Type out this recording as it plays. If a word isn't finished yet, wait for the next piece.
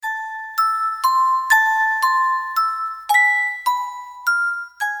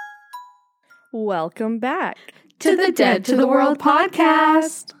Welcome back to the Dead to the World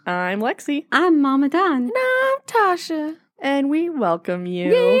podcast. I'm Lexi. I'm Mama Don. And I'm Tasha. And we welcome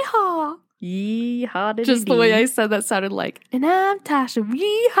you. Yeehaw. Yeehaw. Just the way I said that sounded like, and I'm Tasha.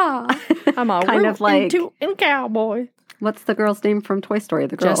 Yeehaw. I'm a kind of like and cowboy. What's the girl's name from Toy Story?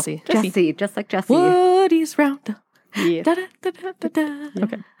 The girl. Jessie. Jessie, just like Jessie. Woody's Roundup. Yeah. Da, da, da, da, da, da.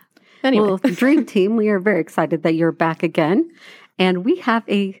 Okay. Anyway. Well, Dream Team, we are very excited that you're back again. And we have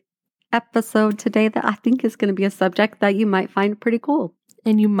a episode today that I think is going to be a subject that you might find pretty cool.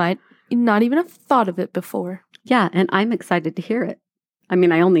 And you might not even have thought of it before. Yeah, and I'm excited to hear it. I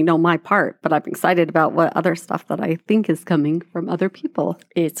mean, I only know my part, but I'm excited about what other stuff that I think is coming from other people.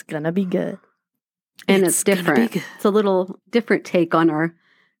 It's going to be good. And it's different. It's a little different take on our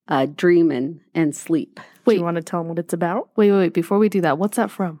dream and sleep. Wait, do you want to tell them what it's about? Wait. Before we do that, what's that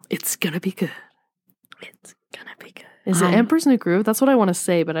from? It's going to be good. It's going to be good. Is it Emperor's New Groove? That's what I want to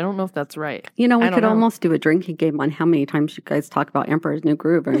say, but I don't know if that's right. You know, we could almost do a drinking game on how many times you guys talk about Emperor's New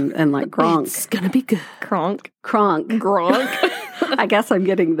Groove and like Gronk. It's going to be good. Gronk. I guess I'm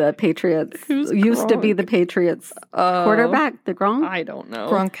getting the Patriots. Who's used Gronk? to be the Patriots quarterback, the Gronk? I don't know.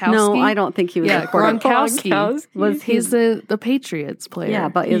 Gronkowski? No, I don't think he was a quarterback. Gronkowski. He's the Patriots player. Yeah,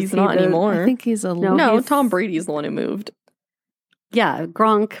 but he's not anymore. I think he's a... No, Tom Brady's the one who moved. Yeah,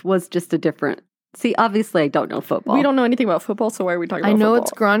 Gronk was just a different... See, obviously, I don't know football. We don't know anything about football, so why are we talking about football? I know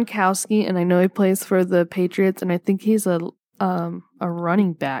football? It's Gronkowski, and I know he plays for the Patriots, and I think he's a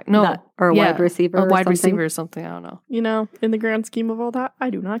running back. Or a wide receiver. A wide receiver or something. I don't know. You know, in the grand scheme of all that, I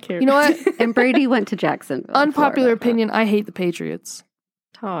do not care. You know what? And Brady went to Jacksonville. Unpopular Florida. opinion, I hate the Patriots.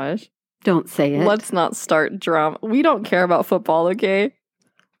 Tosh. Don't say it. Let's not start drama. We don't care about football, okay?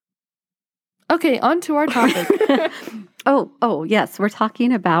 Okay, on to our topic. Oh, yes. We're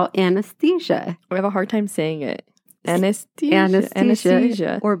talking about anesthesia. We have a hard time saying it.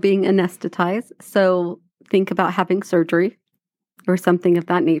 Anesthesia. Or being anesthetized. So think about having surgery or something of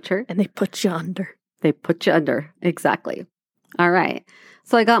that nature. And they put you under. Exactly. All right.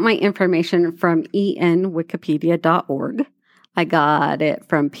 So I got my information from enwikipedia.org. I got it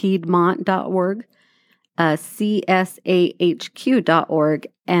from piedmont.org, csahq.org,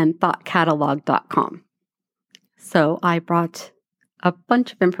 and thoughtcatalog.com. So I brought a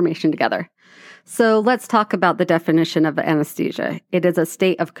bunch of information together. So let's talk about the definition of anesthesia. It is a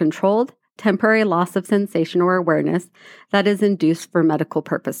state of controlled, temporary loss of sensation or awareness that is induced for medical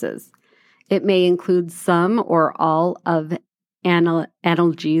purposes. It may include some or all of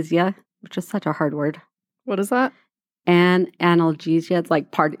analgesia, which is such a hard word. What is that? Analgesia. It's like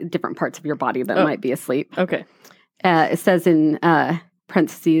different parts of your body that might be asleep. Okay. It says in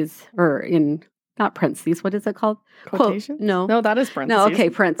parentheses, or in... Not parentheses. What is it called? Quotation? No, that is parentheses. No, okay,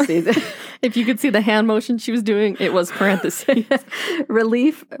 parentheses. If you could see the hand motion she was doing, it was parentheses.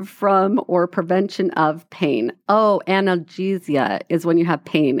 Relief from or prevention of pain. Oh, analgesia is when you have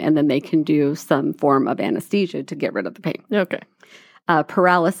pain and then they can do some form of anesthesia to get rid of the pain. Okay.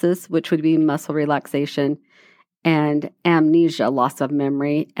 Paralysis, which would be muscle relaxation, and amnesia, loss of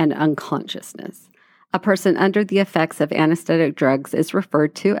memory, and unconsciousness. A person under the effects of anesthetic drugs is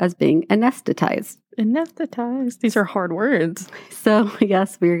referred to as being anesthetized. Anesthetized. These are hard words. So,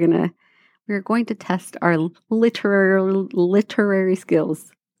 yes, we're going to test our literary skills.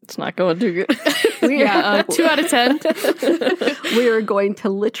 It's not going too good. 2 out of 10. We are going to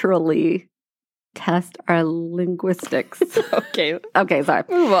literally test our linguistics. Okay, sorry.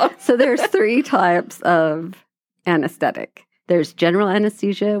 Move on. So there's 3 types of anesthetic. There's general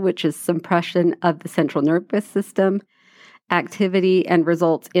anesthesia, which is suppression of the central nervous system, activity, and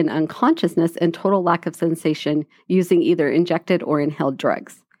results in unconsciousness and total lack of sensation using either injected or inhaled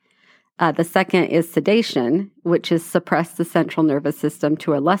drugs. The second is sedation, which is suppress the central nervous system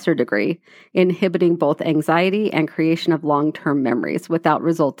to a lesser degree, inhibiting both anxiety and creation of long-term memories without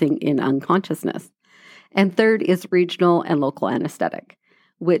resulting in unconsciousness. And third is regional and local anesthetic,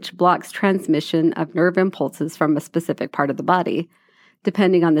 which blocks transmission of nerve impulses from a specific part of the body.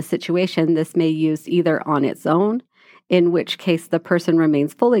 Depending on the situation, this may be used either on its own, in which case the person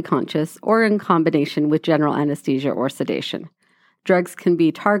remains fully conscious, or in combination with general anesthesia or sedation. Drugs can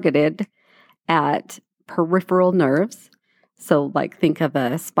be targeted at peripheral nerves. So, like, think of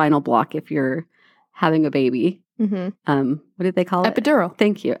a spinal block if you're having a baby. Mm-hmm. What did they call it? Epidural.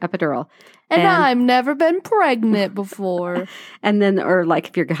 Thank you, epidural. And I've never been pregnant before. And then, or like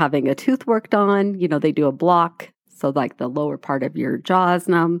if you're having a tooth worked on, they do a block. So like the lower part of your jaw is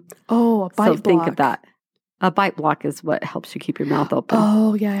numb. Oh, a bite block. So think of that. A bite block is what helps you keep your mouth open.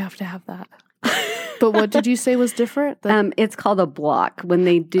 Oh, yeah, I have to have that. But what did you say was different? It's called a block. When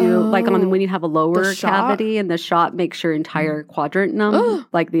they do, when you have a lower cavity and the shot makes your entire quadrant numb,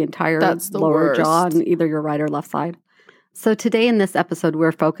 like the entire lower jaw on either your right or left side. So today in this episode,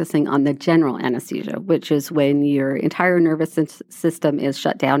 we're focusing on the general anesthesia, which is when your entire nervous system is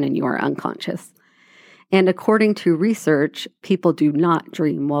shut down and you are unconscious. And according to research, people do not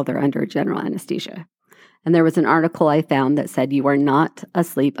dream while they're under general anesthesia. And there was an article I found that said you are not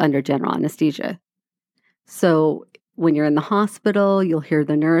asleep under general anesthesia. So when you're in the hospital, you'll hear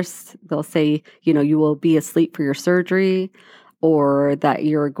the nurse, they'll say, you will be asleep for your surgery, or that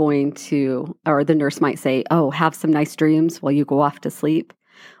you're going to, or the nurse might say, oh, have some nice dreams while you go off to sleep.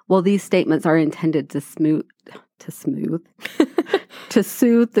 Well, these statements are intended to soothe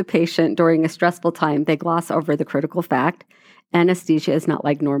the patient during a stressful time. They gloss over the critical fact. Anesthesia is not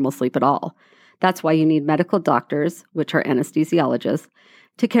like normal sleep at all. That's why you need medical doctors, which are anesthesiologists,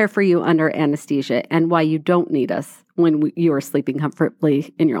 to care for you under anesthesia, and why you don't need us when you are sleeping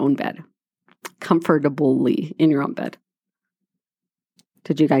comfortably in your own bed. Comfortably in your own bed.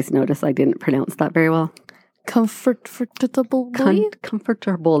 Did you guys notice I didn't pronounce that very well? Comfortably?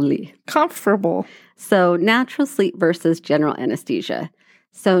 Comfortably. Comfortable. So natural sleep versus general anesthesia.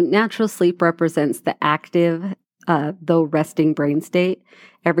 So natural sleep represents the active, though resting brain state.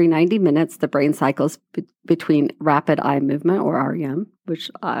 Every 90 minutes, the brain cycles between rapid eye movement, or REM, which,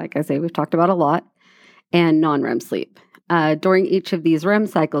 like I say, we've talked about a lot, and non-REM sleep. During each of these REM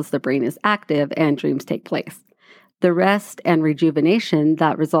cycles, the brain is active and dreams take place. The rest and rejuvenation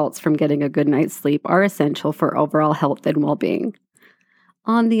that results from getting a good night's sleep are essential for overall health and well-being.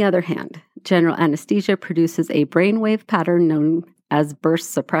 On the other hand, general anesthesia produces a brainwave pattern known as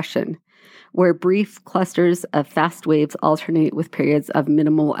burst suppression, where brief clusters of fast waves alternate with periods of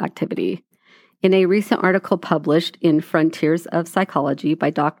minimal activity. In a recent article published in Frontiers of Psychology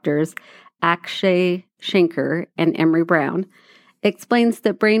by doctors Akshay Shankar and Emery Brown, explains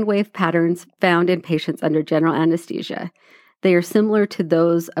that brainwave patterns found in patients under general anesthesia. They are similar to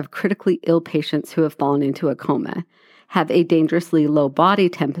those of critically ill patients who have fallen into a coma, have a dangerously low body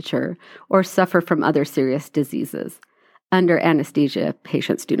temperature, or suffer from other serious diseases. Under anesthesia,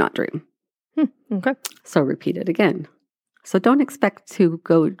 patients do not dream. Okay. So repeat it again. So don't expect to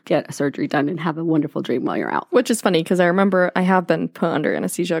go get a surgery done and have a wonderful dream while you're out. Which is funny because I remember I have been put under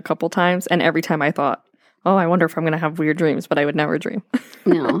anesthesia a couple times, and every time I thought, oh, I wonder if I'm going to have weird dreams, but I would never dream.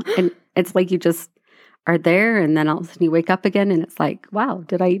 No, and it's like you just are there, and then all of a sudden you wake up again, and it's like, wow,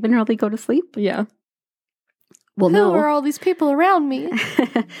 did I even really go to sleep? Yeah. Well, Who no. are all these people around me?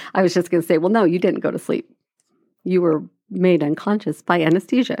 I was just going to say, well, no, you didn't go to sleep. You were made unconscious by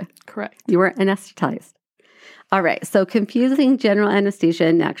anesthesia. Correct. You were anesthetized. All right, so confusing general anesthesia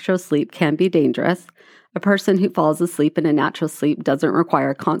and natural sleep can be dangerous. A person who falls asleep in a natural sleep doesn't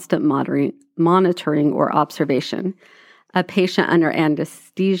require constant monitoring or observation. A patient under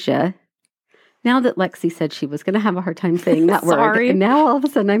anesthesia, now that Lexi said she was going to have a hard time saying that word, and now all of a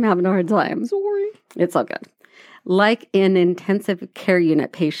sudden I'm having a hard time. Sorry. It's all good. Like an intensive care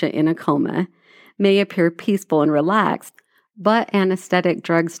unit patient in a coma, may appear peaceful and relaxed, but anesthetic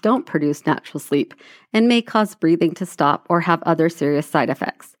drugs don't produce natural sleep and may cause breathing to stop or have other serious side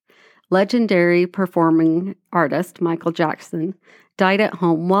effects. Legendary performing artist Michael Jackson died at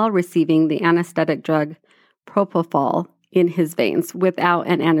home while receiving the anesthetic drug propofol in his veins without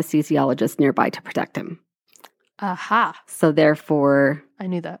an anesthesiologist nearby to protect him. Aha. So therefore, I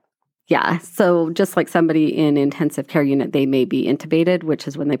knew that. yeah. So just like somebody in intensive care unit, they may be intubated, which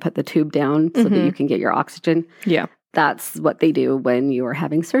is when they put the tube down so that you can get your oxygen. Yeah. That's what they do when you are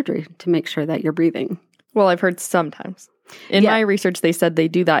having surgery to make sure that you're breathing. Well, I've heard sometimes. In my research, they said they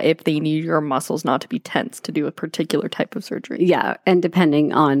do that if they need your muscles not to be tense to do a particular type of surgery. Yeah. And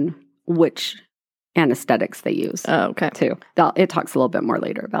depending on which anesthetics they use. Oh, okay. Too. It talks a little bit more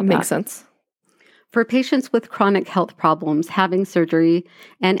later about that. Makes sense. For patients with chronic health problems, having surgery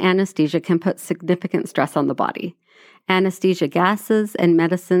and anesthesia can put significant stress on the body. Anesthesia gases and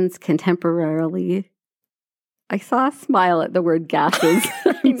medicines can temporarily... I saw a smile at the word gases.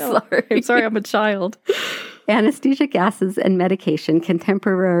 I'm sorry, I'm a child. Anesthesia gases and medication can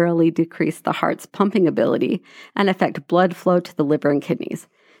temporarily decrease the heart's pumping ability and affect blood flow to the liver and kidneys.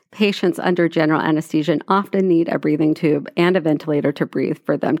 Patients under general anesthesia often need a breathing tube and a ventilator to breathe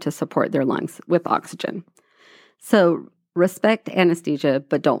for them to support their lungs with oxygen. So respect anesthesia,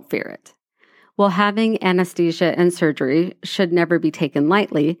 but don't fear it. While having anesthesia and surgery should never be taken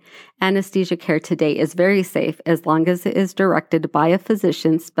lightly, anesthesia care today is very safe as long as it is directed by a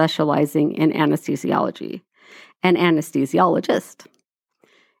physician specializing in anesthesiology, an anesthesiologist.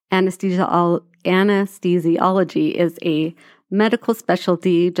 Anesthesiology is a medical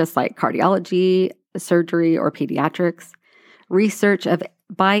specialty, just like cardiology, surgery or pediatrics. Research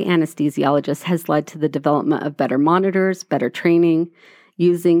by anesthesiologists has led to the development of better monitors, better training,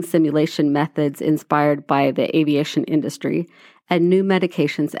 using simulation methods inspired by the aviation industry, and new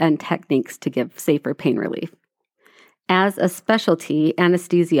medications and techniques to give safer pain relief. As a specialty,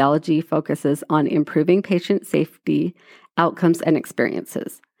 anesthesiology focuses on improving patient safety, outcomes, and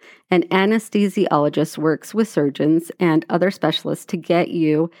experiences. An anesthesiologist works with surgeons and other specialists to get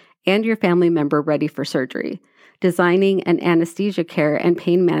you and your family member ready for surgery, designing an anesthesia care and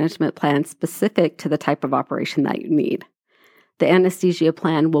pain management plan specific to the type of operation that you need. The anesthesia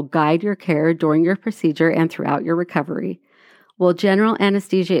plan will guide your care during your procedure and throughout your recovery. While general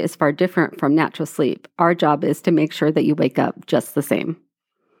anesthesia is far different from natural sleep, our job is to make sure that you wake up just the same.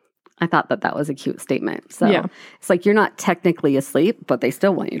 I thought that was a cute statement. So It's like you're not technically asleep, but they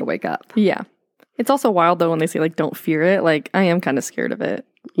still want you to wake up. Yeah. It's also wild, though, when they say, like, don't fear it. Like, I am kind of scared of it.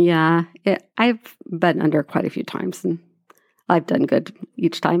 Yeah. I've been under quite a few times, and I've done good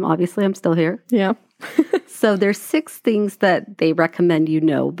each time. Obviously, I'm still here. Yeah. So there's 6 things that they recommend you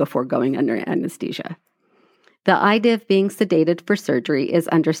know before going under anesthesia. The idea of being sedated for surgery is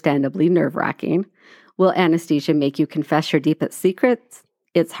understandably nerve-wracking. Will anesthesia make you confess your deepest secrets?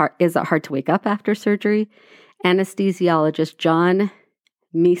 Is it hard to wake up after surgery? Anesthesiologist John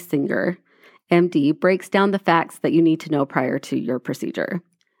Meisinger, MD, breaks down the facts that you need to know prior to your procedure.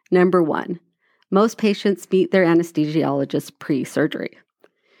 Number 1, most patients meet their anesthesiologist pre-surgery.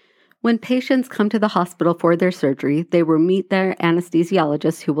 When patients come to the hospital for their surgery, they will meet their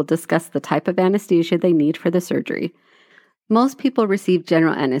anesthesiologist who will discuss the type of anesthesia they need for the surgery. Most people receive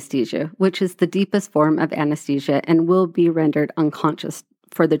general anesthesia, which is the deepest form of anesthesia and will be rendered unconscious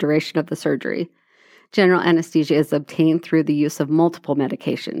for the duration of the surgery. General anesthesia is obtained through the use of multiple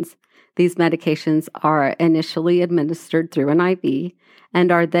medications. These medications are initially administered through an IV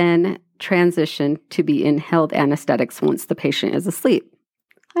and are then transitioned to be inhaled anesthetics once the patient is asleep.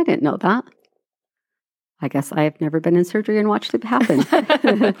 I didn't know that. I guess I have never been in surgery and watched it happen.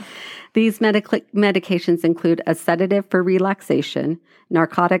 These medications include a sedative for relaxation,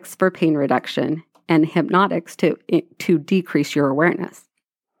 narcotics for pain reduction, and hypnotics to decrease your awareness.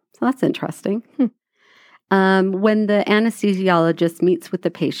 So that's interesting. When the anesthesiologist meets with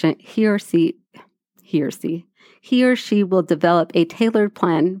the patient, he or she will develop a tailored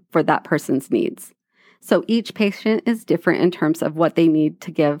plan for that person's needs. So each patient is different in terms of what they need to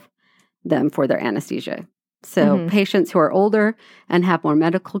give them for their anesthesia. So patients who are older and have more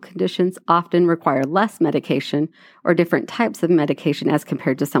medical conditions often require less medication or different types of medication as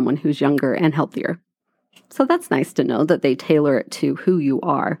compared to someone who's younger and healthier. So that's nice to know that they tailor it to who you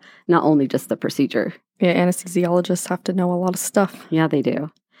are, not only just the procedure. Yeah, anesthesiologists have to know a lot of stuff. Yeah, they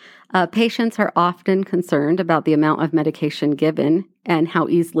do. Patients are often concerned about the amount of medication given and how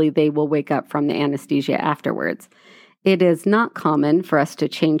easily they will wake up from the anesthesia afterwards. It is not common for us to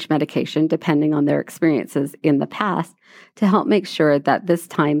change medication depending on their experiences in the past to help make sure that this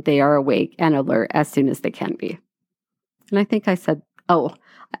time they are awake and alert as soon as they can be. And I think I said,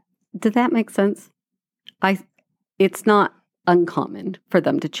 did that make sense? It's not uncommon for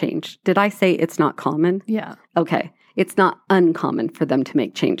them to change. Did I say it's not common? Yeah. Okay. It's not uncommon for them to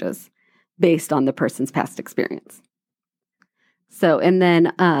make changes based on the person's past experience. So, and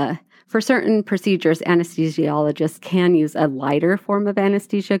then for certain procedures, anesthesiologists can use a lighter form of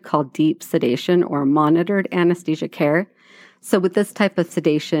anesthesia called deep sedation or monitored anesthesia care. So with this type of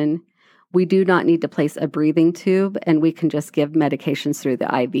sedation, we do not need to place a breathing tube, and we can just give medications through the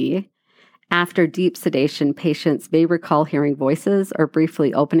IV. After deep sedation, patients may recall hearing voices or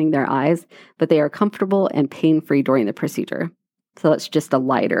briefly opening their eyes, but they are comfortable and pain-free during the procedure. So that's just a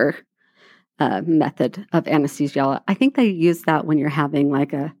lighter method of anesthesia. I think they use that when you're having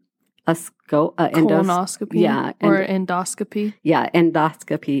like a scope, colonoscopy, yeah, or endoscopy. Yeah,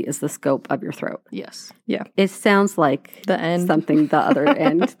 endoscopy is the scope of your throat. Yes. Yeah. It sounds like the end. Something the other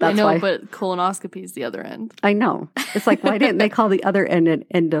end. That's I know, why, but colonoscopy is the other end. I know. It's like, why didn't they call the other end an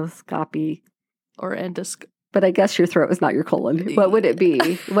endoscopy? Or endoscopy. But I guess your throat is not your colon. What would it be?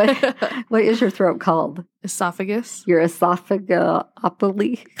 What is your throat called? Esophagus. Your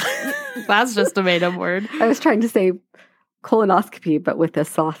esophagopoly. That's just a made-up word. I was trying to say colonoscopy, but with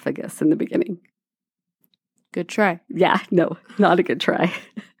esophagus in the beginning. Good try. Yeah, no, not a good try.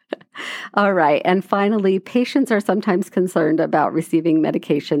 All right. And finally, patients are sometimes concerned about receiving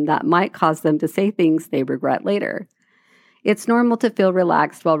medication that might cause them to say things they regret later. It's normal to feel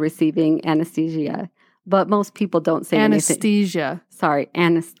relaxed while receiving anesthesia, but most people don't say anesthesia.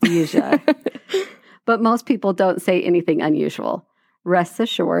 Anesthesia. But most people don't say anything unusual. Rest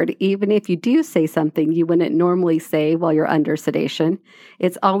assured, even if you do say something you wouldn't normally say while you're under sedation,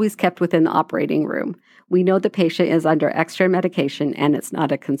 it's always kept within the operating room. We know the patient is under extra medication, and it's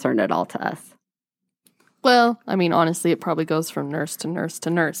not a concern at all to us. Well, I mean, honestly, it probably goes from nurse to nurse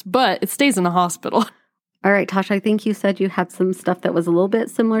to nurse, but it stays in the hospital. All right, Tasha, I think you said you had some stuff that was a little bit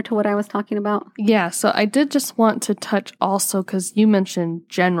similar to what I was talking about. Yeah, so I did just want to touch also because you mentioned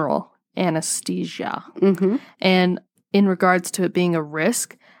general anesthesia. Mm-hmm. And in regards to it being a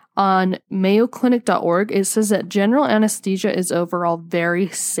risk, on mayoclinic.org, it says that general anesthesia is overall very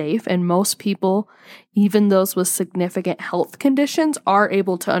safe, and most people, even those with significant health conditions, are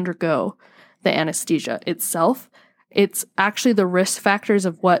able to undergo the anesthesia itself. It's actually the risk factors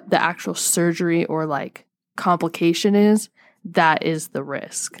of what the actual surgery or like complication is, that is the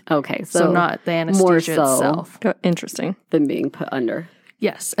risk. Okay, so not the anesthesia itself. Interesting. Than being put under.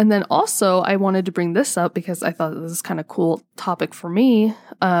 Yes. And then also I wanted to bring this up because I thought this is kind of cool topic for me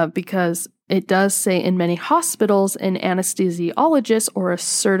because it does say in many hospitals, an anesthesiologist or a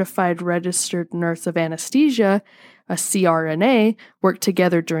certified registered nurse of anesthesia, a CRNA, work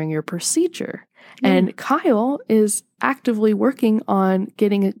together during your procedure. And Kyle is actively working on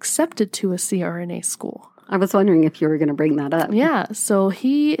getting accepted to a CRNA school. I was wondering if you were going to bring that up. Yeah. So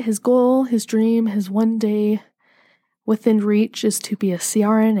his goal, his dream, his one day within reach is to be a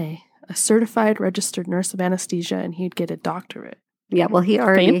CRNA, a certified registered nurse of anesthesia, and he'd get a doctorate. Yeah, well, he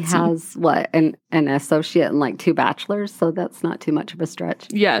already Fancy. has, an associate and like 2 bachelors, so that's not too much of a stretch.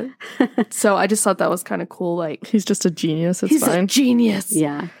 Yeah. So I just thought that was kind of cool. Like, He's just a genius. It's he's fine. a genius.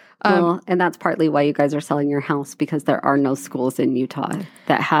 Yeah. Well, and that's partly why you guys are selling your house, because there are no schools in Utah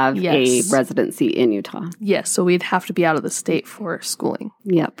that have a residency in Utah. Yes. So we'd have to be out of the state for schooling.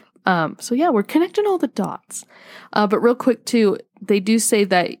 Yep. So yeah, we're connecting all the dots. But real quick too, they do say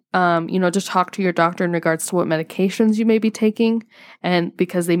that, just talk to your doctor in regards to what medications you may be taking. And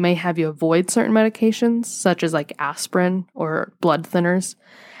because they may have you avoid certain medications, such as like aspirin or blood thinners.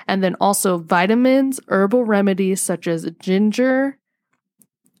 And then also vitamins, herbal remedies such as ginger,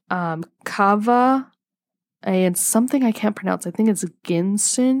 kava, and something I can't pronounce. I think it's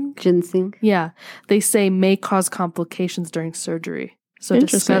ginseng. Ginseng. Yeah. They say may cause complications during surgery. So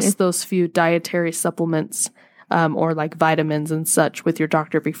discuss those few dietary supplements or like vitamins and such with your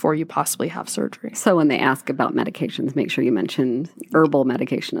doctor before you possibly have surgery. So when they ask about medications, make sure you mention herbal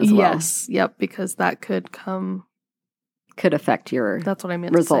medication as well. Yes. Yep. Because that could affect your That's what I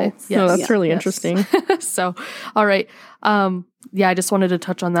meant results. to say. Yes. No, that's really interesting. So, all right. I just wanted to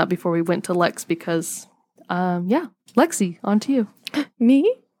touch on that before we went to Lex because, Lexi, on to you.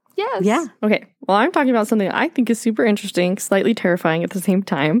 Me? Yes. Yeah. Okay. Well, I'm talking about something I think is super interesting, slightly terrifying at the same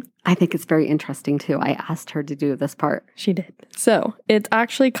time. I think it's very interesting, too. I asked her to do this part. She did. So it's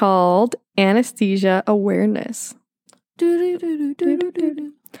actually called anesthesia awareness.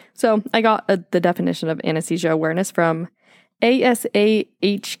 So I got the definition of anesthesia awareness from asahq.com.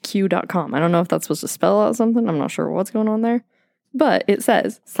 I don't know if that's supposed to spell out something. I'm not sure what's going on there. But it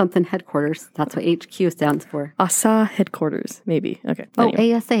says something headquarters. That's what HQ stands for. ASA headquarters, maybe. Okay.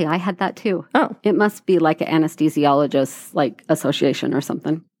 Anyway. Oh, ASA. I had that too. Oh. It must be like an anesthesiologist association or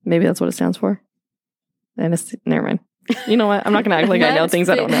something. Maybe that's what it stands for. Never mind. You know what? I'm not going to act like I know things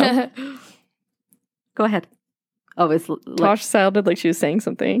I don't know. Go ahead. Oh, it's Tosh sounded like she was saying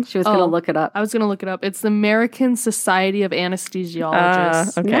something. She was going to look it up. I was going to look it up. It's the American Society of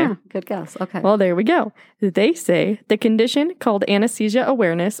Anesthesiologists. Okay. Yeah, good guess. Okay. Well, there we go. They say the condition called anesthesia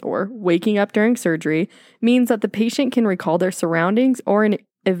awareness, or waking up during surgery, means that the patient can recall their surroundings or an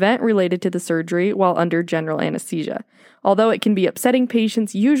event related to the surgery while under general anesthesia. Although it can be upsetting,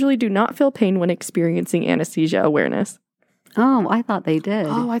 patients usually do not feel pain when experiencing anesthesia awareness. Oh, I thought they did.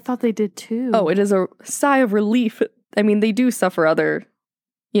 Oh, I thought they did too. Oh, it is a sigh of relief. I mean, they do suffer other,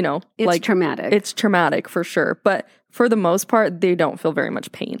 it's traumatic. It's traumatic for sure. But for the most part, they don't feel very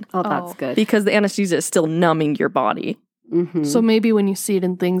much pain. Oh, that's good. Because the anesthesia is still numbing your body. Mm-hmm. So maybe when you see it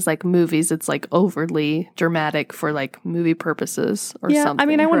in things like movies, it's like overly dramatic for like movie purposes or something. I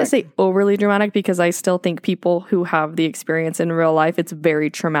mean, I wouldn't say overly dramatic because I still think people who have the experience in real life, it's very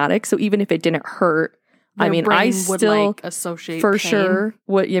traumatic. So even if it didn't hurt, Their brain I would, still associate for pain. sure.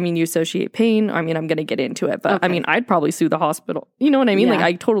 You associate pain. I mean, I'm going to get into it, but okay. I'd probably sue the hospital. You know what I mean? Yeah. Like,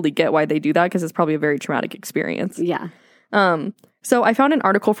 I totally get why they do that because it's probably a very traumatic experience. Yeah. So I found an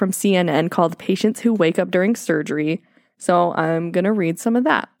article from CNN called "Patients Who Wake Up During Surgery." So I'm going to read some of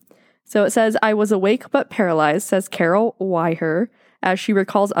that. So it says, "I was awake but paralyzed," says Carol Weiher, as she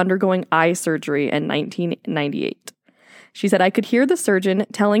recalls undergoing eye surgery in 1998. She said, "I could hear the surgeon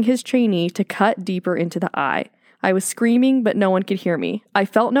telling his trainee to cut deeper into the eye. I was screaming, but no one could hear me. I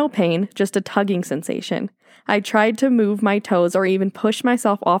felt no pain, just a tugging sensation. I tried to move my toes or even push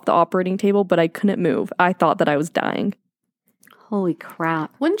myself off the operating table, but I couldn't move. I thought that I was dying. Holy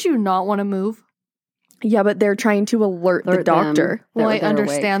crap. Wouldn't you not want to move? Yeah, but they're trying to alert the doctor. Well, I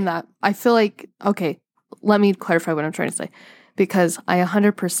understand that. I feel like, okay, let me clarify what I'm trying to say. Because I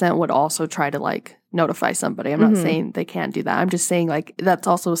 100% would also try to, like, notify somebody. I'm not saying they can't do that. I'm just saying, like, that's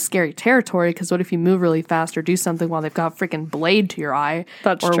also scary territory, because what if you move really fast or do something while they've got a freaking blade to your eye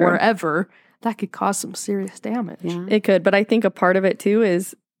or true. wherever? That could cause some serious damage. Yeah. It could, but I think a part of it, too,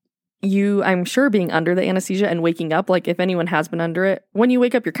 is you, I'm sure, being under the anesthesia and waking up, like, if anyone has been under it, when you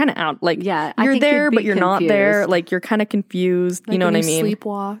wake up, you're kind of out. Like, you're there, but you're not there. Like, you're kind of confused. Like, you know what I mean?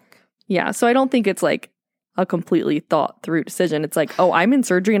 Sleepwalk. Yeah, so I don't think it's, like, a completely thought through decision. It's like, oh, I'm in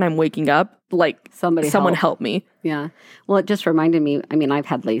surgery and I'm waking up. Like, someone help me. Yeah. Well, it just reminded me, I mean, I've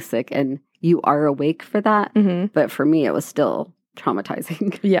had LASIK and you are awake for that. But for me, it was still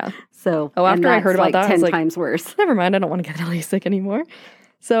traumatizing. Yeah. So, after I heard about that, 10 I was like, times worse. Never mind, I don't want to get a LASIK anymore.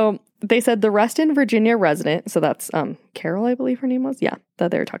 So they said the Reston, Virginia resident, so that's Carol, I believe her name was. Yeah, that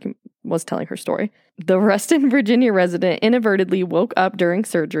they were was telling her story. The Reston, Virginia resident inadvertently woke up during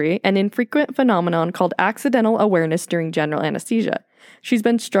surgery, an infrequent phenomenon called accidental awareness during general anesthesia. She's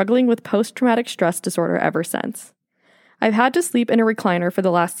been struggling with post-traumatic stress disorder ever since. I've had to sleep in a recliner for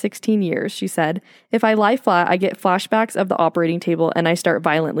the last 16 years, she said. If I lie flat, I get flashbacks of the operating table and I start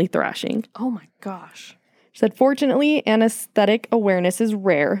violently thrashing. Oh my gosh. She said, fortunately, anesthetic awareness is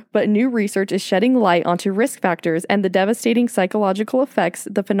rare, but new research is shedding light onto risk factors and the devastating psychological effects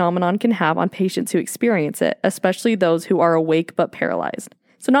the phenomenon can have on patients who experience it, especially those who are awake but paralyzed.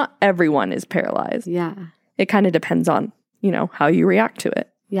 So not everyone is paralyzed. Yeah. It kind of depends on, how you react to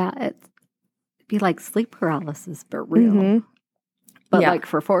it. Yeah, it'd be like sleep paralysis, but real. But like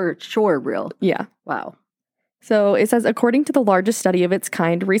for sure real. Yeah. Wow. So it says, according to the largest study of its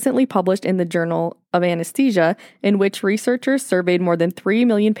kind recently published in the Journal of Anesthesia, in which researchers surveyed more than 3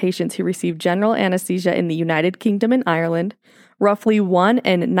 million patients who received general anesthesia in the United Kingdom and Ireland, roughly 1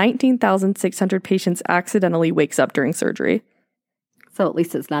 in 19,600 patients accidentally wakes up during surgery. So at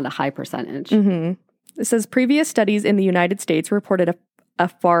least it's not a high percentage. It says previous studies in the United States reported a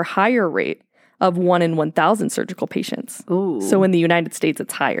far higher rate of 1 in 1,000 surgical patients. Ooh. So in the United States,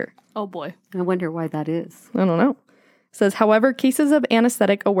 it's higher. Oh boy. I wonder why that is. I don't know. It says, however, cases of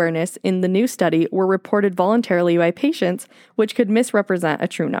anesthetic awareness in the new study were reported voluntarily by patients, which could misrepresent a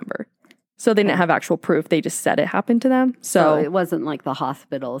true number. So they didn't have actual proof. They just said it happened to them. So it wasn't like the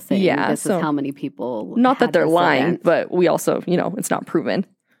hospital saying this is how many people. Not that they're lying, but we also, it's not proven.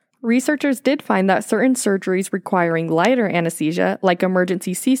 Researchers did find that certain surgeries requiring lighter anesthesia, like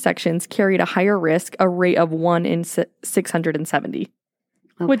emergency C-sections, carried a higher risk, a rate of 1 in 670.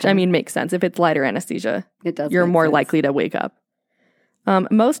 Okay. Which, makes sense. If it's lighter anesthesia, you're more likely to wake up.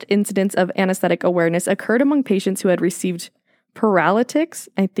 Most incidents of anesthetic awareness occurred among patients who had received paralytics.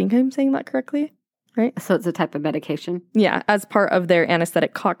 I think I'm saying that correctly, right? So it's a type of medication? Yeah, as part of their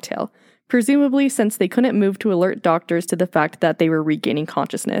anesthetic cocktail. Presumably since they couldn't move to alert doctors to the fact that they were regaining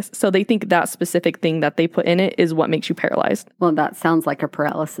consciousness. So they think that specific thing that they put in it is what makes you paralyzed. Well, that sounds like a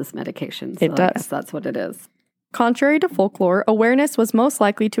paralysis medication. So it does. I guess that's what it is. Contrary to folklore, awareness was most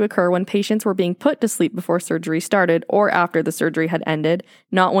likely to occur when patients were being put to sleep before surgery started or after the surgery had ended,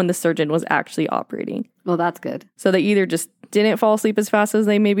 not when the surgeon was actually operating. Well, that's good. So they either just didn't fall asleep as fast as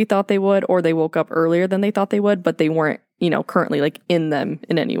they maybe thought they would, or they woke up earlier than they thought they would, but they weren't, currently in them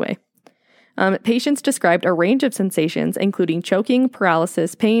in any way. Patients described a range of sensations, including choking,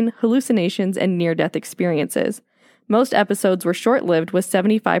 paralysis, pain, hallucinations, and near-death experiences. Most episodes were short-lived, with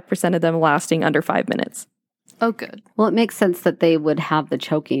 75% of them lasting under 5 minutes. Oh, good. Well, it makes sense that they would have the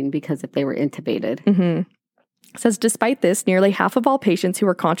choking because if they were intubated. It says, despite this, nearly half of all patients who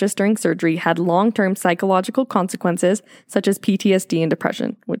were conscious during surgery had long-term psychological consequences, such as PTSD and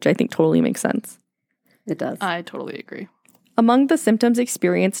depression, which I think totally makes sense. It does. I totally agree. Among the symptoms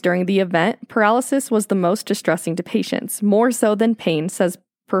experienced during the event, paralysis was the most distressing to patients, more so than pain, says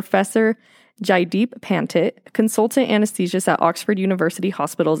Professor Jaideep Pantit, consultant anesthetist at Oxford University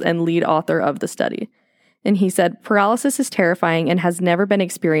Hospitals and lead author of the study. And he said, paralysis is terrifying and has never been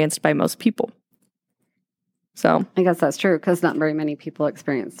experienced by most people. So I guess that's true because not very many people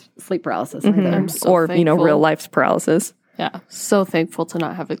experience sleep paralysis either. Or, real life paralysis. Yeah. So thankful to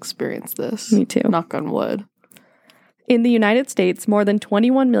not have experienced this. Me too. Knock on wood. In the United States, more than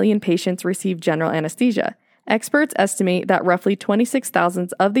 21 million patients receive general anesthesia. Experts estimate that roughly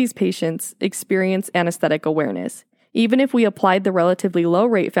 26,000 of these patients experience anesthetic awareness. Even if we applied the relatively low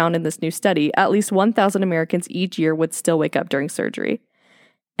rate found in this new study, at least 1,000 Americans each year would still wake up during surgery.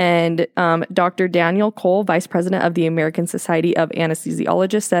 And Dr. Daniel Cole, vice president of the American Society of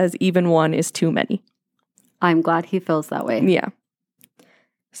Anesthesiologists, says even one is too many. I'm glad he feels that way. Yeah.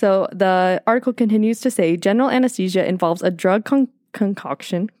 So the article continues to say, general anesthesia involves a drug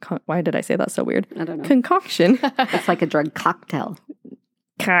concoction. Why did I say that so weird? I don't know. Concoction. It's like a drug cocktail.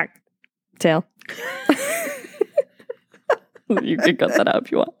 Cocktail. You can cut that out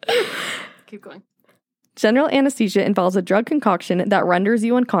if you want. Keep going. General anesthesia involves a drug concoction that renders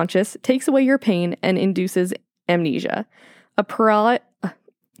you unconscious, takes away your pain, and induces amnesia. I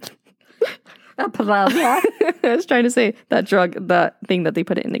was trying to say that drug, that thing that they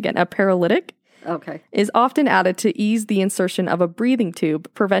put it in again. A paralytic is often added to ease the insertion of a breathing tube,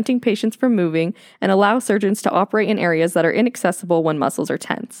 preventing patients from moving and allow surgeons to operate in areas that are inaccessible when muscles are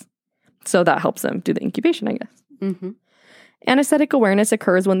tense. So that helps them do the incubation, I guess. Mm-hmm. Anesthetic awareness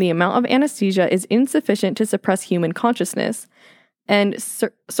occurs when the amount of anesthesia is insufficient to suppress human consciousness. And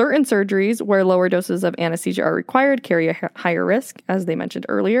certain surgeries where lower doses of anesthesia are required carry a higher risk, as they mentioned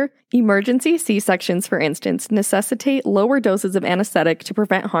earlier. Emergency C-sections, for instance, necessitate lower doses of anesthetic to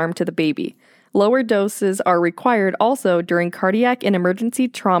prevent harm to the baby. Lower doses are required also during cardiac and emergency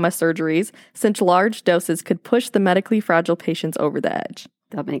trauma surgeries, since large doses could push the medically fragile patients over the edge.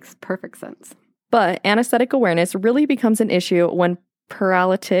 That makes perfect sense. But anesthetic awareness really becomes an issue when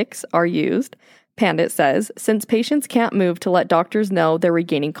paralytics are used, Pandit says, since patients can't move to let doctors know they're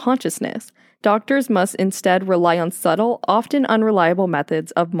regaining consciousness. Doctors must instead rely on subtle, often unreliable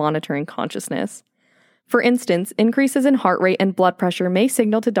methods of monitoring consciousness. For instance, increases in heart rate and blood pressure may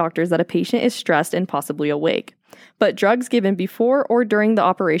signal to doctors that a patient is stressed and possibly awake. But drugs given before or during the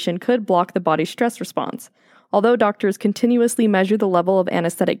operation could block the body's stress response. Although doctors continuously measure the level of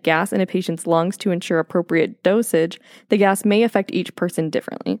anesthetic gas in a patient's lungs to ensure appropriate dosage, the gas may affect each person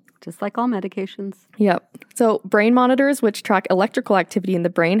differently. Just like all medications. Yep. So brain monitors, which track electrical activity in the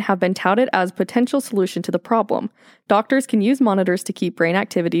brain, have been touted as potential solution to the problem. Doctors can use monitors to keep brain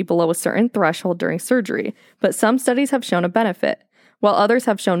activity below a certain threshold during surgery, but some studies have shown a benefit, while others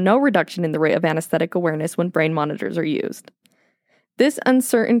have shown no reduction in the rate of anesthetic awareness when brain monitors are used. This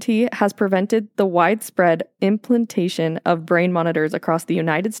uncertainty has prevented the widespread implantation of brain monitors across the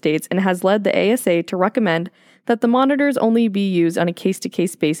United States and has led the ASA to recommend that the monitors only be used on a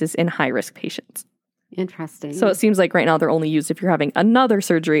case-to-case basis in high-risk patients. Interesting. So it seems like right now they're only used if you're having another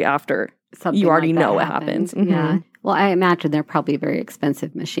surgery after something you already like know what happens. Mm-hmm. Yeah. Well, I imagine they're probably very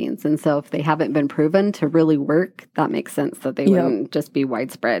expensive machines. And so if they haven't been proven to really work, that makes sense that they wouldn't just be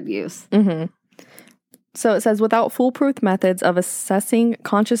widespread use. Mm-hmm. So it says, without foolproof methods of assessing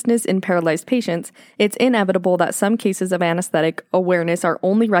consciousness in paralyzed patients, it's inevitable that some cases of anesthetic awareness are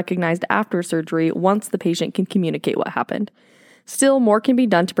only recognized after surgery once the patient can communicate what happened. Still, more can be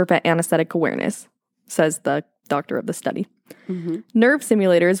done to prevent anesthetic awareness, says the doctor of the study. Mm-hmm. Nerve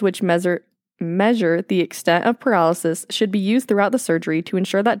simulators, which measure the extent of paralysis, should be used throughout the surgery to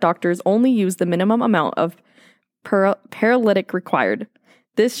ensure that doctors only use the minimum amount of paralytic required.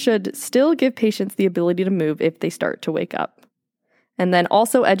 This should still give patients the ability to move if they start to wake up. And then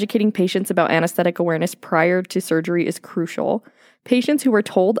also educating patients about anesthetic awareness prior to surgery is crucial. Patients who were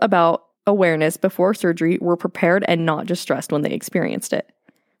told about awareness before surgery were prepared and not just stressed when they experienced it,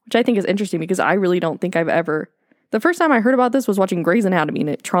 which I think is interesting because I really don't think I've ever... The first time I heard about this was watching Grey's Anatomy and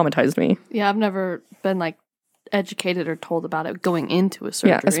it traumatized me. Yeah, I've never been educated or told about it going into a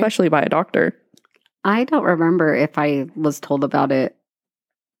surgery. Yeah, especially by a doctor. I don't remember if I was told about it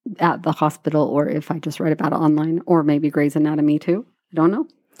at the hospital or if I just read about it online, or maybe Grey's Anatomy too. I don't know.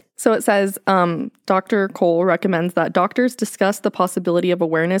 So it says, Dr. Cole recommends that doctors discuss the possibility of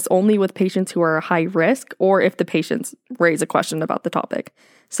awareness only with patients who are high risk or if the patients raise a question about the topic.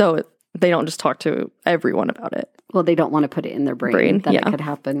 So they don't just talk to everyone about it. Well, they don't want to put it in their brain that it could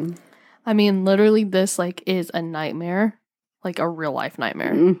happen. I mean, literally this is a nightmare, a real life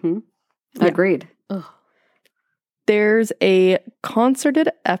nightmare. Mm-hmm. Yeah. Agreed. Ugh. There's a concerted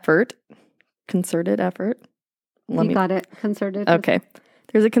effort. You got it. Concerted. Okay.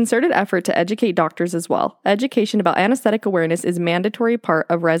 There's a concerted effort to educate doctors as well. Education about anesthetic awareness is a mandatory part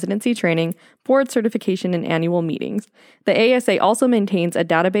of residency training, board certification, and annual meetings. The ASA also maintains a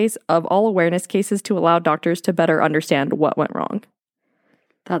database of all awareness cases to allow doctors to better understand what went wrong.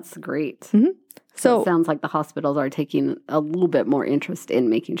 That's great. Mm-hmm. So it sounds like the hospitals are taking a little bit more interest in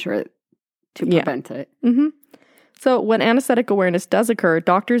making sure to prevent it. Mm-hmm. So when anesthetic awareness does occur,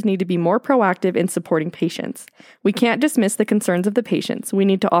 doctors need to be more proactive in supporting patients. We can't dismiss the concerns of the patients. We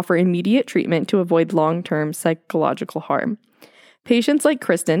need to offer immediate treatment to avoid long-term psychological harm. Patients like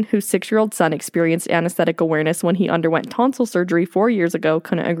Kristen, whose 6-year-old son experienced anesthetic awareness when he underwent tonsil surgery 4 years ago,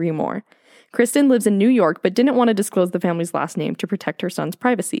 couldn't agree more. Kristen lives in New York but didn't want to disclose the family's last name to protect her son's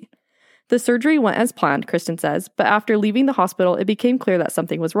privacy. The surgery went as planned, Kristen says, but after leaving the hospital, it became clear that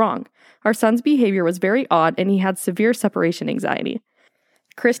something was wrong. Our son's behavior was very odd and he had severe separation anxiety.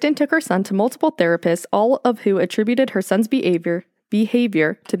 Kristen took her son to multiple therapists, all of who attributed her son's behavior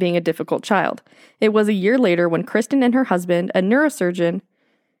to being a difficult child. It was a year later when Kristen and her husband, a neurosurgeon,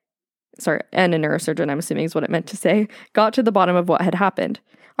 I'm assuming is what it meant to say, got to the bottom of what had happened.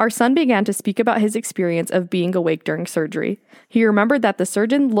 Our son began to speak about his experience of being awake during surgery. He remembered that the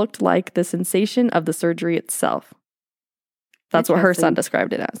surgeon looked like the sensation of the surgery itself. That's what her son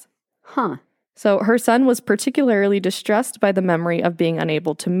described it as. Huh. So her son was particularly distressed by the memory of being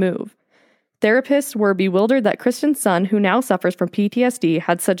unable to move. Therapists were bewildered that Kristen's son, who now suffers from PTSD,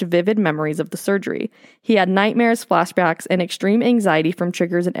 had such vivid memories of the surgery. He had nightmares, flashbacks, and extreme anxiety from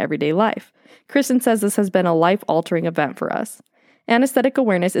triggers in everyday life. Kristen says this has been a life-altering event for us. Anesthetic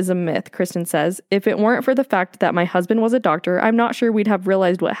awareness is a myth, Kristen says. If it weren't for the fact that my husband was a doctor, I'm not sure we'd have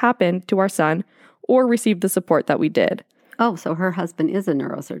realized what happened to our son or received the support that we did. Oh, so her husband is a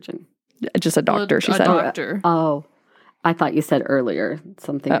neurosurgeon. Just a doctor, she said. Doctor. Oh, I thought you said earlier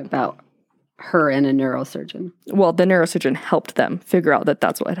something about her and a neurosurgeon. Well, the neurosurgeon helped them figure out that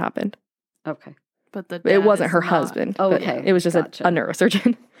that's what had happened. Okay. But it wasn't her husband. Oh, okay. It was just a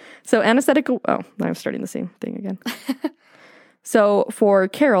neurosurgeon. So anesthetic... Oh, I'm starting the same thing again. So for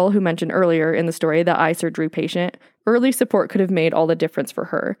Carol, who mentioned earlier in the story, the eye surgery patient, early support could have made all the difference for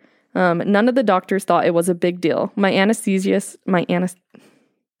her. None of the doctors thought it was a big deal. My anesthesiologist...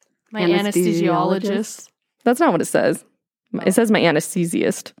 That's not what it says. It says my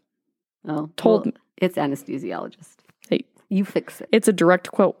anesthesiast. Oh, it's anesthesiologist. Hey, you fix it. It's a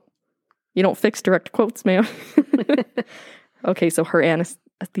direct quote. You don't fix direct quotes, ma'am. Okay, so her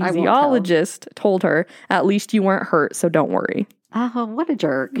anesthesiologist told her, at least you weren't hurt, so don't worry. Oh, what a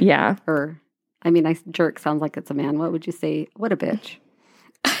jerk. Yeah. Jerk sounds like it's a man. What would you say? What a bitch.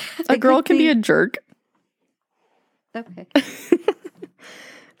 A girl can be a jerk. Okay.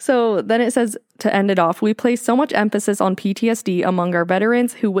 So then it says, to end it off, we place so much emphasis on PTSD among our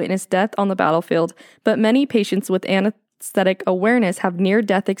veterans who witnessed death on the battlefield, but many patients with anesthetic awareness have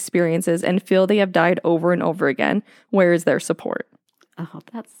near-death experiences and feel they have died over and over again. Where is their support? Oh,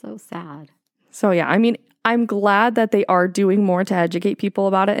 that's so sad. So yeah, I'm glad that they are doing more to educate people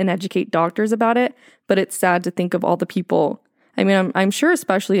about it and educate doctors about it, but it's sad to think of all the people, I'm sure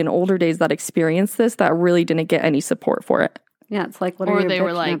especially in older days that experienced this, that really didn't get any support for it. Yeah, it's like, what are you they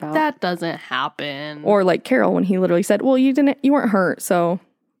were like, about? that doesn't happen. Or like Carol, when he literally said, well, you weren't hurt, so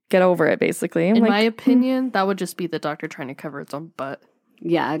get over it, basically. In my opinion, that would just be the doctor trying to cover its own butt.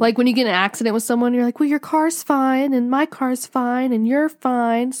 Yeah. Like when you get in an accident with someone, you're like, well, your car's fine, and my car's fine, and you're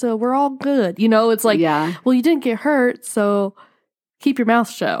fine, so we're all good. It's like, well, you didn't get hurt, so keep your mouth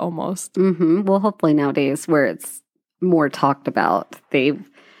shut almost. Mm-hmm. Well, hopefully nowadays where it's more talked about, I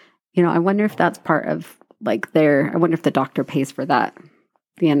wonder if that's part of I wonder if the doctor pays for that,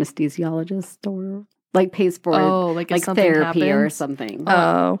 the anesthesiologist, or pays for therapy happens, or something.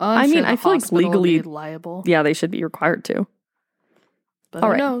 Oh, I feel like legally liable. Yeah, they should be required to. But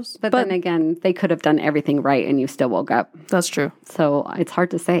who knows? But then again, they could have done everything right and you still woke up. That's true. So it's hard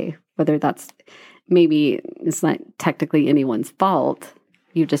to say whether it's not technically anyone's fault.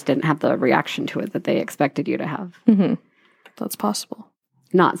 You just didn't have the reaction to it that they expected you to have. Mm-hmm. That's possible.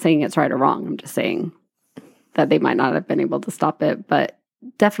 Not saying it's right or wrong. I'm just saying that they might not have been able to stop it, but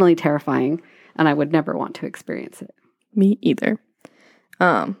definitely terrifying, and I would never want to experience it. Me either.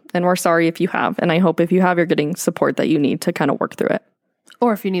 And we're sorry if you have, and I hope if you have, you're getting support that you need to kind of work through it.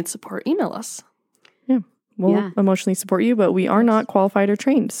 Or if you need support, email us. Yeah. We'll emotionally support you, but we are not qualified or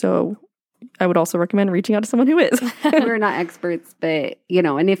trained, so I would also recommend reaching out to someone who is. We're not experts, but,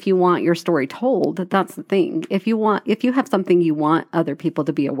 and if you want your story told, that's the thing. If you have something you want other people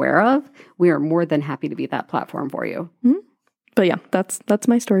to be aware of, we are more than happy to be that platform for you. Mm-hmm. But yeah, that's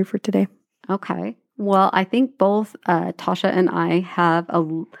my story for today. Okay. Well, I think both Tasha and I have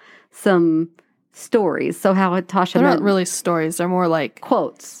some stories. So how Tasha... They're not really stories. They're more like...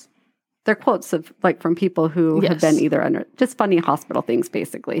 quotes. They're quotes of from people who have been either under... just funny hospital things,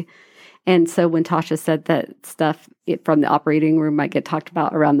 basically. And so when Tasha said that stuff from the operating room might get talked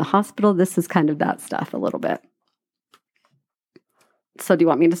about around the hospital, this is kind of that stuff a little bit. So do you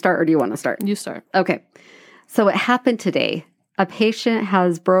want me to start or do you want to start? You start. Okay. So it happened today. A patient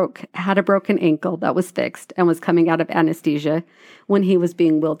had a broken ankle that was fixed and was coming out of anesthesia when he was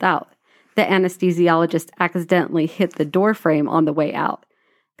being wheeled out. The anesthesiologist accidentally hit the door frame on the way out.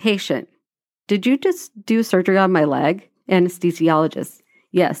 Patient: did you just do surgery on my leg? Anesthesiologist: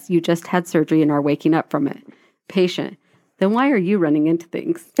 yes, you just had surgery and are waking up from it. Patient: then why are you running into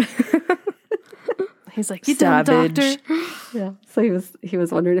things? He's like, you done, Savage. doctor? Yeah. So he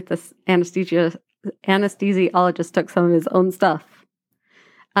was wondering if this anesthesiologist took some of his own stuff.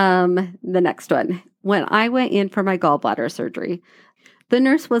 The next one. When I went in for my gallbladder surgery, the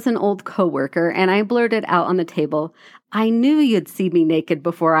nurse was an old coworker, and I blurted out on the table, "I knew you'd see me naked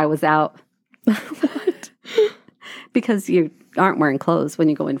before I was out." What? Because you aren't wearing clothes when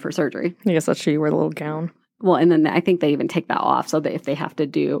you go in for surgery. I guess that's true. You wear the little gown. Well, and then I think they even take that off so that if they have to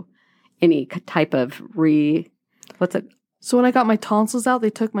do any type of what's it? So when I got my tonsils out, they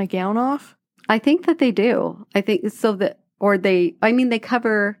took my gown off? I think that they do. I think so that, or they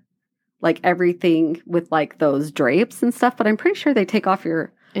cover like everything with like those drapes and stuff, but I'm pretty sure they take off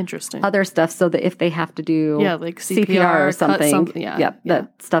your Interesting. other stuff so that if they have to do like CPR or something, yeah.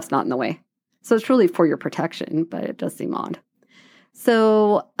 that stuff's not in the way. So it's really for your protection, but it does seem odd.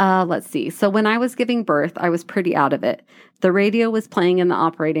 So let's see. So when I was giving birth, I was pretty out of it. The radio was playing in the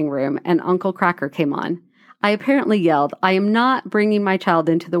operating room and Uncle Cracker came on. I apparently yelled, "I am not bringing my child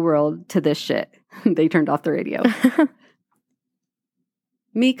into the world to this shit." They turned off the radio.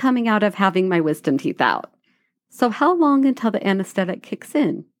 Me coming out of having my wisdom teeth out. "So how long until the anesthetic kicks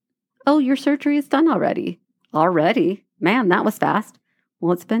in?" "Oh, your surgery is done already." "Already? Man, that was fast."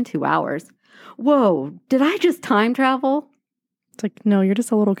 "Well, it's been 2 hours." "Whoa, did I just time travel?" It's like, no, you're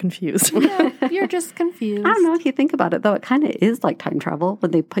just a little confused. Yeah, you're just confused. I don't know if you think about it, though. It kind of is like time travel.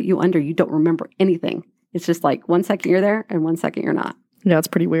 When they put you under, you don't remember anything. It's just like 1 second you're there and 1 second you're not. Yeah, it's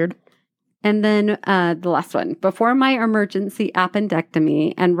pretty weird. And then the last one. Before my emergency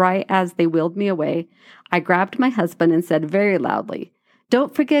appendectomy and right as they wheeled me away, I grabbed my husband and said very loudly,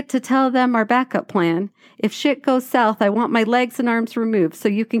 "Don't forget to tell them our backup plan. If shit goes south, I want my legs and arms removed so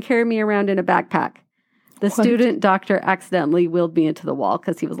you can carry me around in a backpack." The student doctor accidentally wheeled me into the wall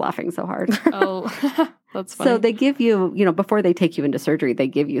because he was laughing so hard. Oh, that's funny. So they give you, before they take you into surgery, they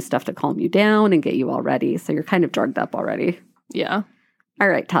give you stuff to calm you down and get you all ready. So you're kind of drugged up already. Yeah. All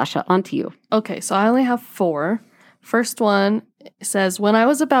right, Tasha, on to you. Okay, so I only have 4. First one says, when I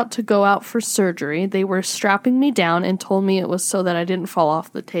was about to go out for surgery, they were strapping me down and told me it was so that I didn't fall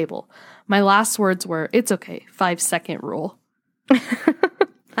off the table. My last words were, "It's okay, 5-second rule."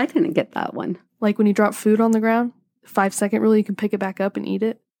 I didn't get that one. Like when you drop food on the ground, 5-second rule, you can pick it back up and eat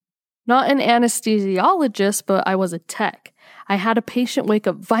it. Not an anesthesiologist, but I was a tech. I had a patient wake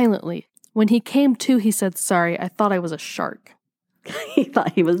up violently. When he came to, he said, "Sorry, I thought I was a shark." He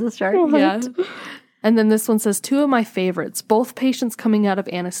thought he was a shark? What? Yeah. And then this one says, 2 of my favorites, both patients coming out of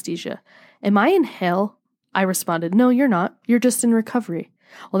anesthesia. "Am I in hell?" I responded, "No, you're not. You're just in recovery."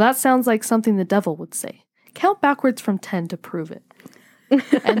 "Well, that sounds like something the devil would say. Count backwards from 10 to prove it."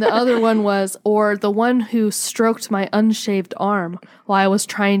 And the other one was, or the one who stroked my unshaved arm while I was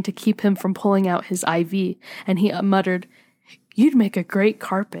trying to keep him from pulling out his IV. And he muttered, "You'd make a great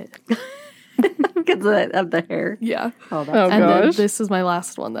carpet." Because of the hair. Yeah. Oh, that's Oh, And then gosh. this is my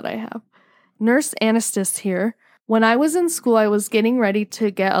last one that I have. Nurse anesthetist here. When I was in school, I was getting ready to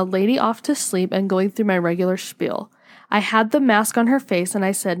get a lady off to sleep and going through my regular spiel. I had the mask on her face and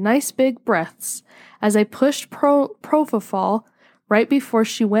I said, "Nice big breaths." As I pushed propofol right before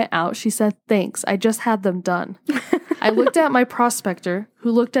she went out, she said, "Thanks, I just had them done." I looked at my prospector,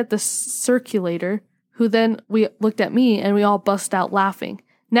 who looked at the circulator, who then looked at me, and we all bust out laughing.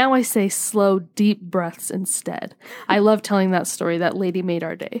 Now I say slow, deep breaths instead. I love telling that story. That lady made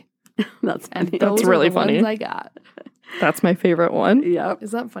our day. That's And funny. those That's are really the funny. ones I got. That's my favorite one. Yep.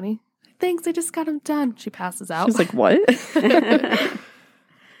 Is that funny? "Thanks, I just got them done." She passes out. She's like, what?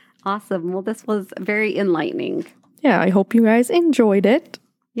 Awesome. Well, this was very enlightening. Yeah, I hope you guys enjoyed it.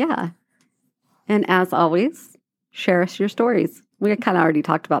 Yeah. And as always, share us your stories. We kind of already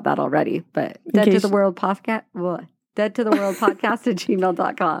talked about that already, but Dead to the World podcast at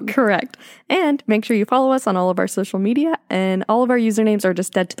gmail.com. Correct. And make sure you follow us on all of our social media, and all of our usernames are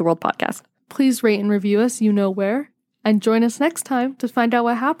just Dead to the World Podcast. Please rate and review us, you know where. And join us next time to find out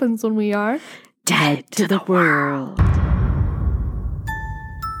what happens when we are Dead to the world.